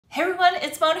Hey everyone,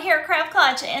 it's Mona here at Craft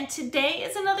Clutch, and today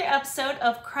is another episode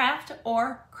of Craft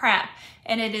or Crap.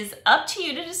 And it is up to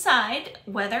you to decide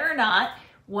whether or not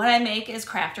what I make is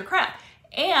craft or crap.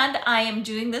 And I am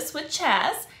doing this with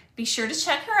Chaz. Be sure to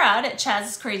check her out at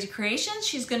Chaz's Crazy Creations.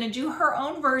 She's going to do her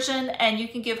own version, and you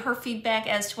can give her feedback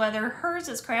as to whether hers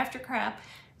is craft or crap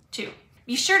too.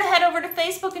 Be sure to head over to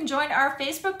Facebook and join our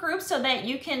Facebook group so that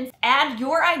you can add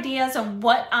your ideas on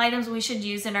what items we should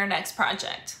use in our next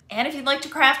project. And if you'd like to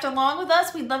craft along with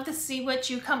us, we'd love to see what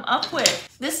you come up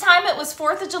with. This time it was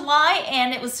 4th of July,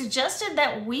 and it was suggested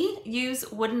that we use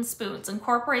wooden spoons,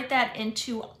 incorporate that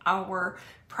into our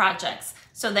projects.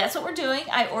 So that's what we're doing.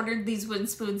 I ordered these wooden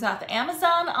spoons off of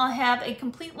Amazon. I'll have a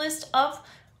complete list of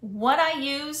what I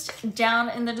used down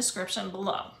in the description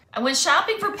below. I went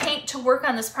shopping for paint to work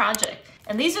on this project,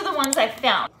 and these are the ones I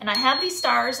found. And I have these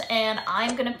stars, and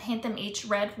I'm gonna paint them each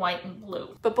red, white, and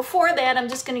blue. But before that, I'm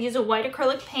just gonna use a white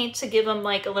acrylic paint to give them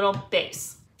like a little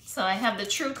base. So I have the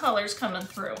true colors coming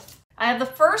through. I have the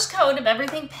first coat of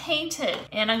everything painted,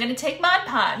 and I'm gonna take Mod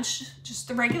Podge, just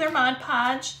the regular Mod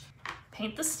Podge,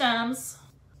 paint the stems,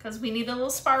 because we need a little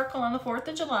sparkle on the 4th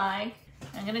of July.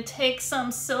 I'm gonna take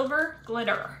some silver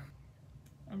glitter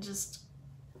and just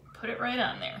put it right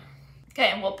on there.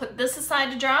 Okay, and we'll put this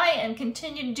aside to dry and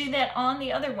continue to do that on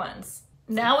the other ones.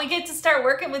 Now we get to start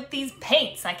working with these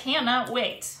paints. I cannot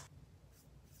wait.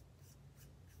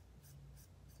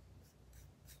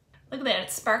 Look at that,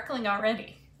 it's sparkling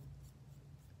already.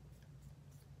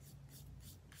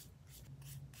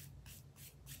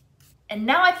 And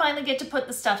now I finally get to put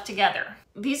the stuff together.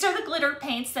 These are the glitter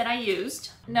paints that I used.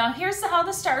 Now here's how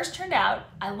the stars turned out.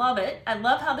 I love it. I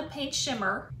love how the paints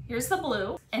shimmer. Here's the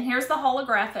blue, and here's the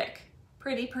holographic.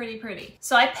 Pretty, pretty, pretty.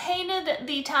 So I painted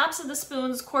the tops of the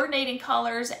spoons coordinating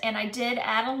colors, and I did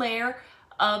add a layer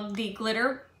of the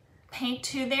glitter paint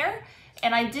to there.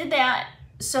 And I did that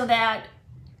so that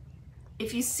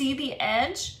if you see the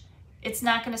edge, it's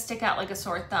not gonna stick out like a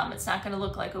sore thumb. It's not gonna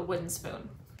look like a wooden spoon.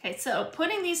 Okay, so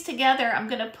putting these together, I'm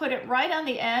gonna put it right on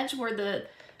the edge where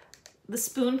the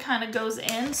spoon kind of goes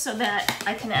in so that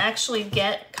I can actually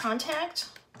get contact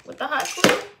with the hot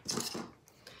glue.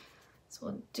 So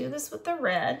we'll do this with the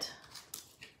red.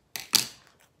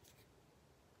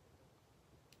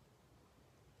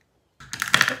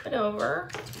 Flip it over.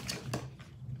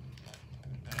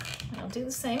 And I'll do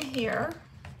the same here.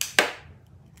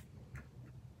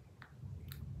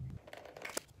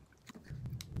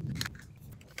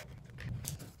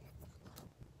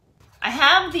 I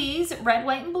have these red,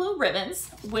 white, and blue ribbons,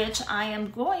 which I am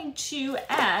going to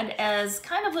add as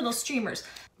kind of little streamers.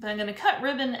 But I'm going to cut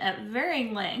ribbon at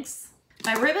varying lengths.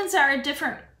 My ribbons are a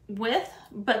different width,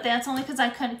 but that's only because I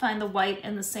couldn't find the white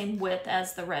in the same width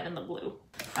as the red and the blue.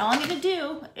 All I'm going to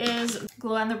do is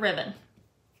glue on the ribbon.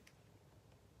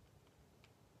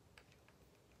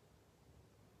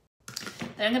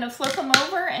 Then I'm going to flip them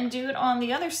over and do it on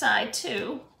the other side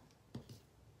too,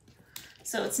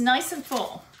 so it's nice and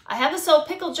full. I have this old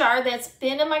pickle jar that's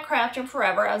been in my craft room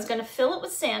forever. I was going to fill it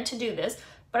with sand to do this,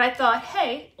 but I thought,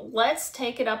 hey, let's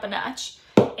take it up a notch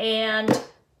and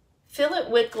fill it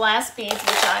with glass beads,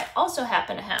 which I also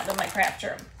happen to have in my craft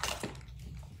room.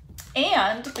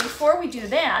 And before we do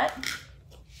that,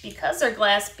 because they're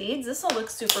glass beads, this will look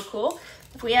super cool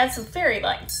if we add some fairy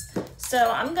lights.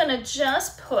 So I'm going to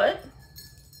just put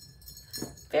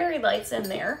fairy lights in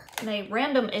there in a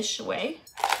random-ish way.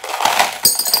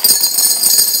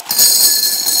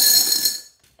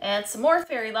 Add some more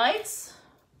fairy lights,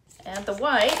 add the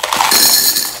white,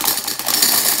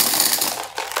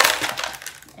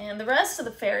 and the rest of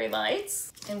the fairy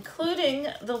lights, including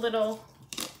the little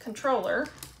controller,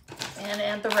 and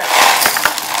add the rest.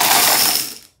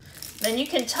 Then you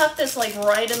can tuck this like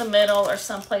right in the middle or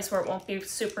someplace where it won't be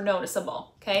super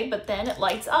noticeable, okay? But then it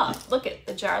lights up. Look at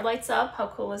the jar lights up. How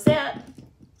cool is that?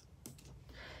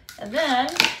 And then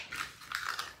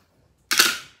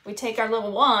we take our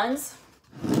little wands,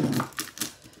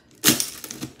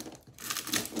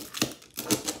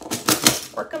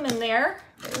 work them in there.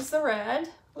 There's the red,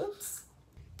 whoops,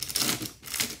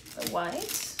 the white,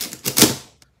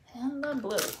 and the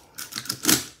blue.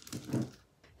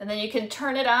 And then you can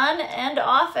turn it on and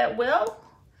off at will,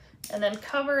 and then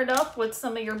cover it up with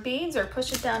some of your beads or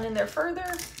push it down in there further.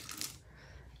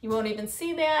 You won't even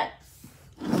see that.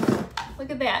 Look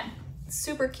at that, it's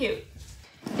super cute.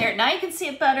 There, now you can see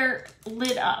it better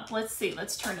lit up. Let's see,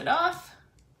 let's turn it off.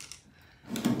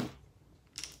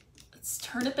 Let's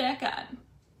turn it back on.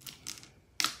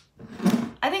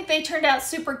 I think they turned out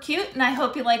super cute, and I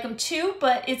hope you like them too,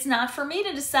 but it's not for me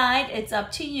to decide, it's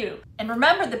up to you. And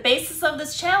remember, the basis of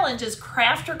this challenge is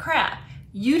craft or crap.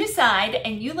 You decide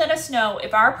and you let us know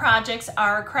if our projects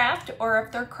are craft or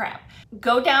if they're crap.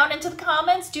 Go down into the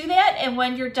comments, do that, and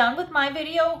when you're done with my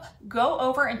video, go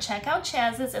over and check out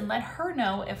Chaz's and let her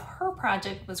know if her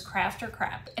project was craft or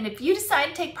crap. And if you decide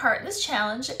to take part in this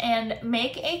challenge and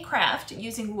make a craft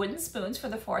using wooden spoons for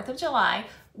the 4th of July,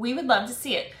 we would love to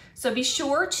see it. So be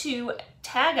sure to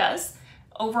tag us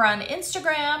over on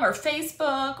Instagram or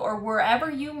Facebook or wherever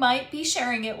you might be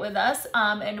sharing it with us.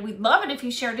 And we'd love it if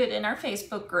you shared it in our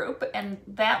Facebook group, and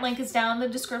that link is down in the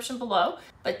description below.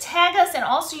 But tag us and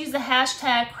also use the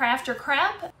hashtag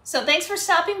 #CraftOrCrap. So thanks for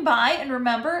stopping by, and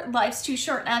remember, life's too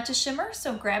short not to shimmer,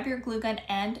 so grab your glue gun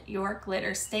and your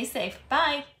glitter. Stay safe.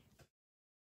 Bye.